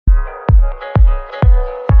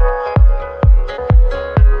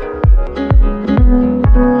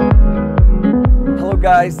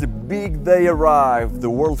guys, the big day arrived. The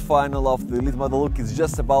world final of the Elite Model Look is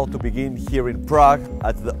just about to begin here in Prague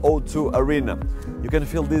at the O2 Arena. You can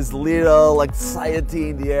feel this little anxiety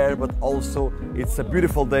in the air, but also it's a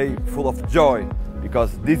beautiful day full of joy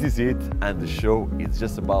because this is it and the show is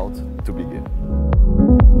just about to begin.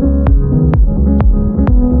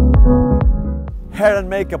 Hair and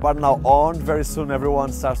makeup are now on. Very soon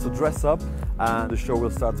everyone starts to dress up and the show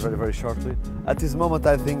will start very shortly. At this moment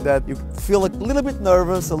I think that you feel a little bit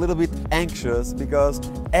nervous, a little bit anxious because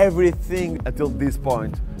everything until this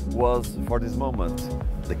point was for this moment.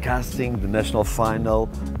 The casting, the national final,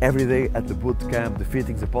 every day at the boot camp, the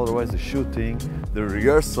fittings, the polaroids, the shooting, the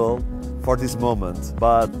rehearsal for this moment.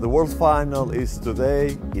 But the world final is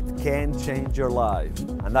today. It can change your life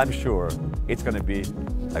and I'm sure it's gonna be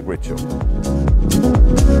a great show.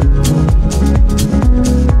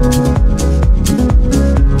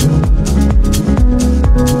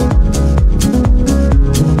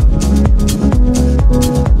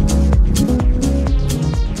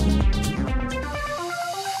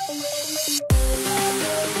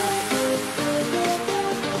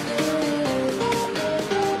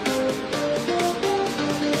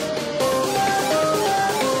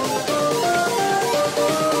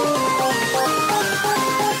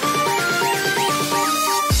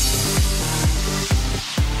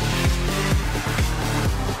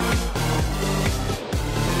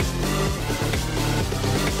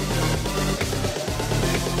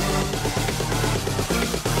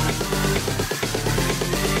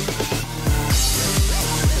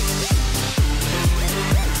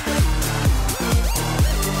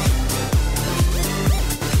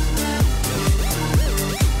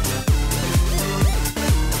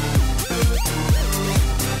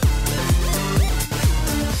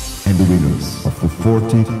 And the winners of the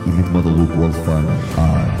 40th Elite Model Look World Final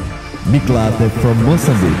are Miklate from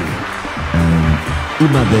Mozambique and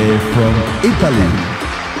Imade from Italy.